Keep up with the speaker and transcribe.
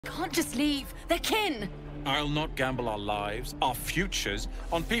Can't just leave. They're kin. I'll not gamble our lives, our futures,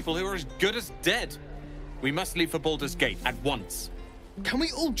 on people who are as good as dead. We must leave for Baldur's Gate at once. Can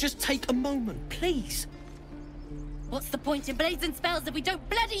we all just take a moment, please? What's the point in blazing spells if we don't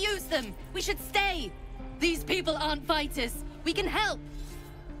bloody use them? We should stay. These people aren't fighters. We can help.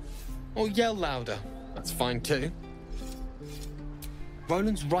 Or yell louder. That's fine too.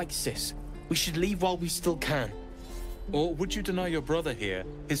 Roland's right, sis. We should leave while we still can. Or would you deny your brother here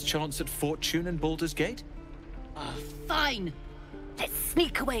his chance at fortune in Baldur's Gate? Fine. Let's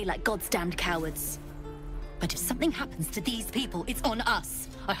sneak away like God's damned cowards. But if something happens to these people, it's on us.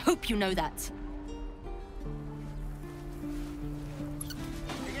 I hope you know that.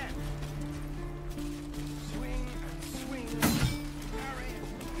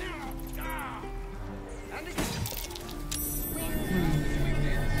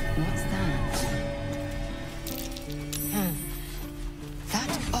 What's that?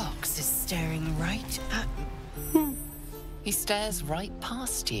 That ox is staring right at me. He stares right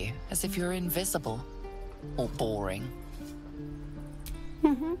past you, as if you're invisible. Or boring.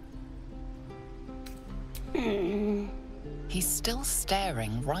 He's still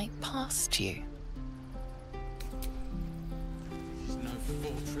staring right past you. There's no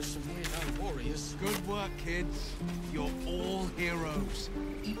fortress and we're no warriors. Good work, kids. You're all heroes.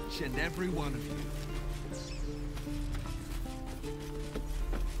 Each and every one of you.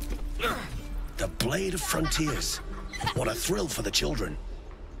 The Blade of Frontiers. What a thrill for the children.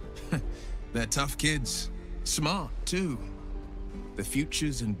 They're tough kids. Smart, too. The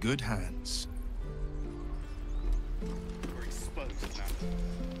future's in good hands. We're exposed now.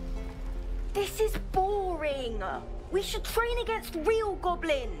 This is boring. We should train against real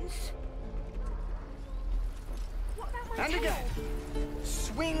goblins. What about my And tail? again.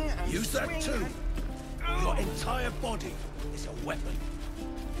 Swing and Use that swing too. and- Your entire body is a weapon.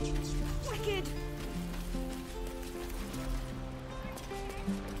 Wicked.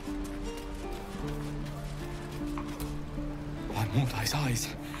 By Mordai's eyes.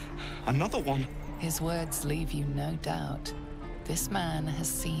 Another one. His words leave you no doubt. This man has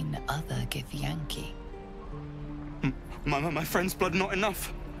seen other Githyanki. My friend's blood not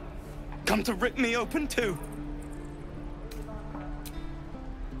enough. Come to rip me open too.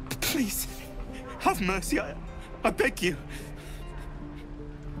 Please, have mercy, I beg you.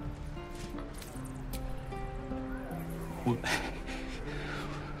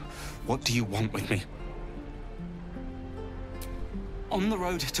 What do you want with me? On the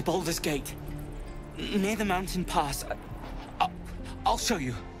road to Baldur's Gate, near the mountain pass. I'll show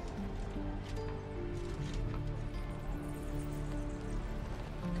you.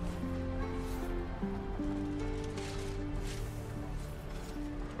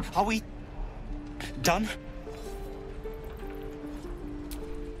 Are we done?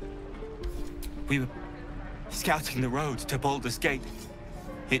 We were scouting the road to Baldur's Gate.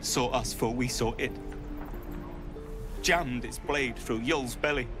 It saw us, for we saw it. Jammed its blade through Yul's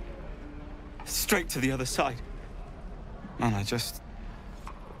belly. Straight to the other side. And I just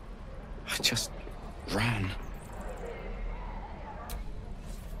ran.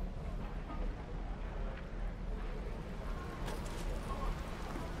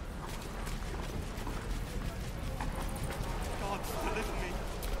 God, deliver me.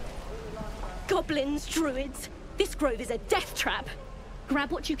 Goblins, druids. This grove is a death trap.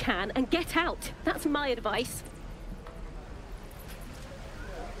 Grab what you can and get out. That's my advice.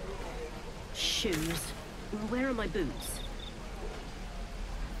 Shoes. Where are my boots?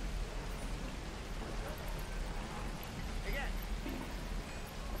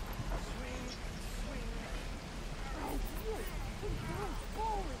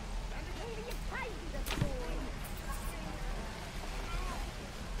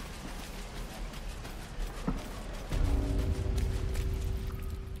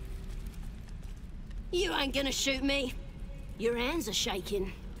 You ain't gonna shoot me. Your hands are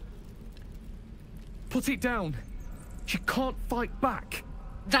shaking. Put it down. She can't fight back.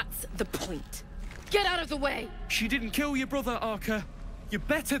 That's the point. Get out of the way! She didn't kill your brother, Arca. You're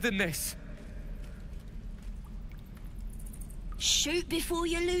better than this. Shoot before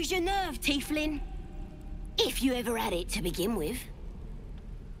you lose your nerve, Tiefling. If you ever had it to begin with.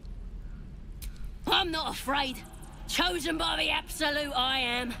 I'm not afraid. Chosen by the Absolute, I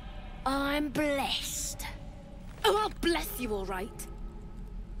am. I'm blessed. Oh, I'll bless you, all right.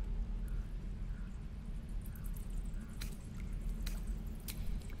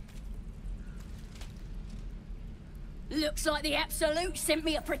 Looks like the Absolute sent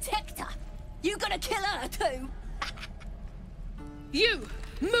me a protector. You gonna kill her too? You,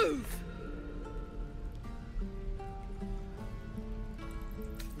 move!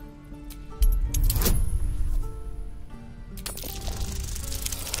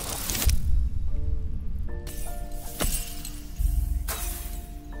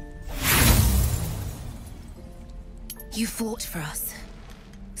 You fought for us,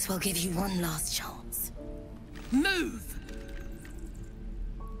 so I'll give you one last chance. Move!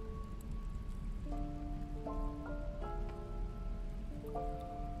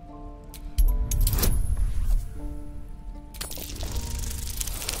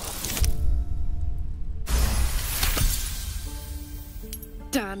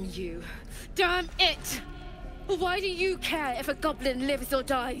 Damn you. Damn it! Why do you care if a goblin lives or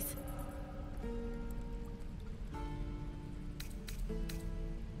dies?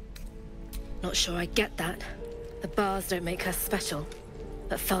 Not sure I get that. The bars don't make her special.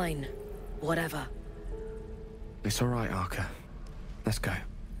 But fine. Whatever. It's all right, Arca. Let's go.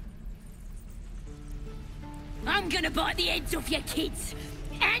 I'm gonna bite the heads off your kids,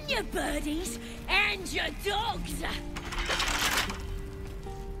 and your birdies, and your dogs!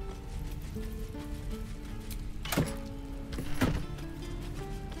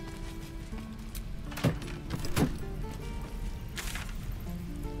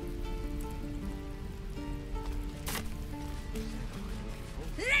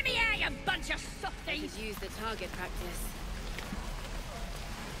 Let me out, you bunch of softies! Use the target practice.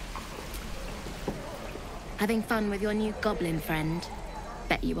 Having fun with your new goblin friend?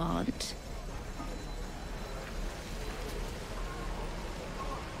 Bet you aren't.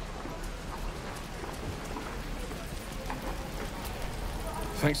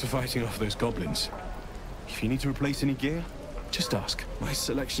 Thanks for fighting off those goblins. If you need to replace any gear, just ask. My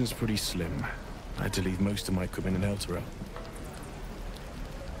selection's pretty slim. I had to leave most of my equipment in Elturel.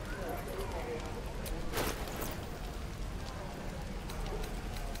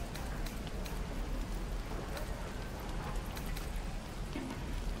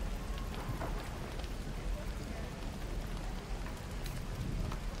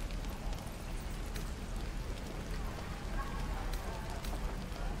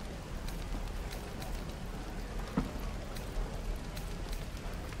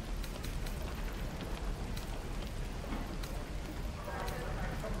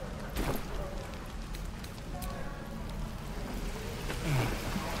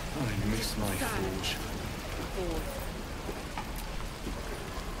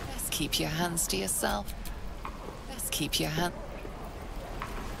 Best keep your hands to yourself. Best keep your hand.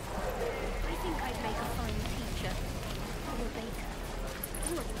 I think I'd make a fine teacher. Or a baker.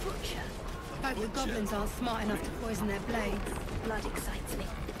 Or a butcher. Hope the goblins aren't smart enough to poison their blades. Blood excites me.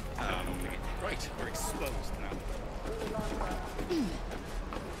 Right, we're exposed now.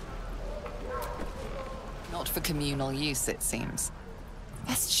 Not for communal use, it seems.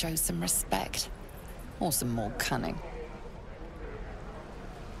 Best show some respect. Or some more cunning.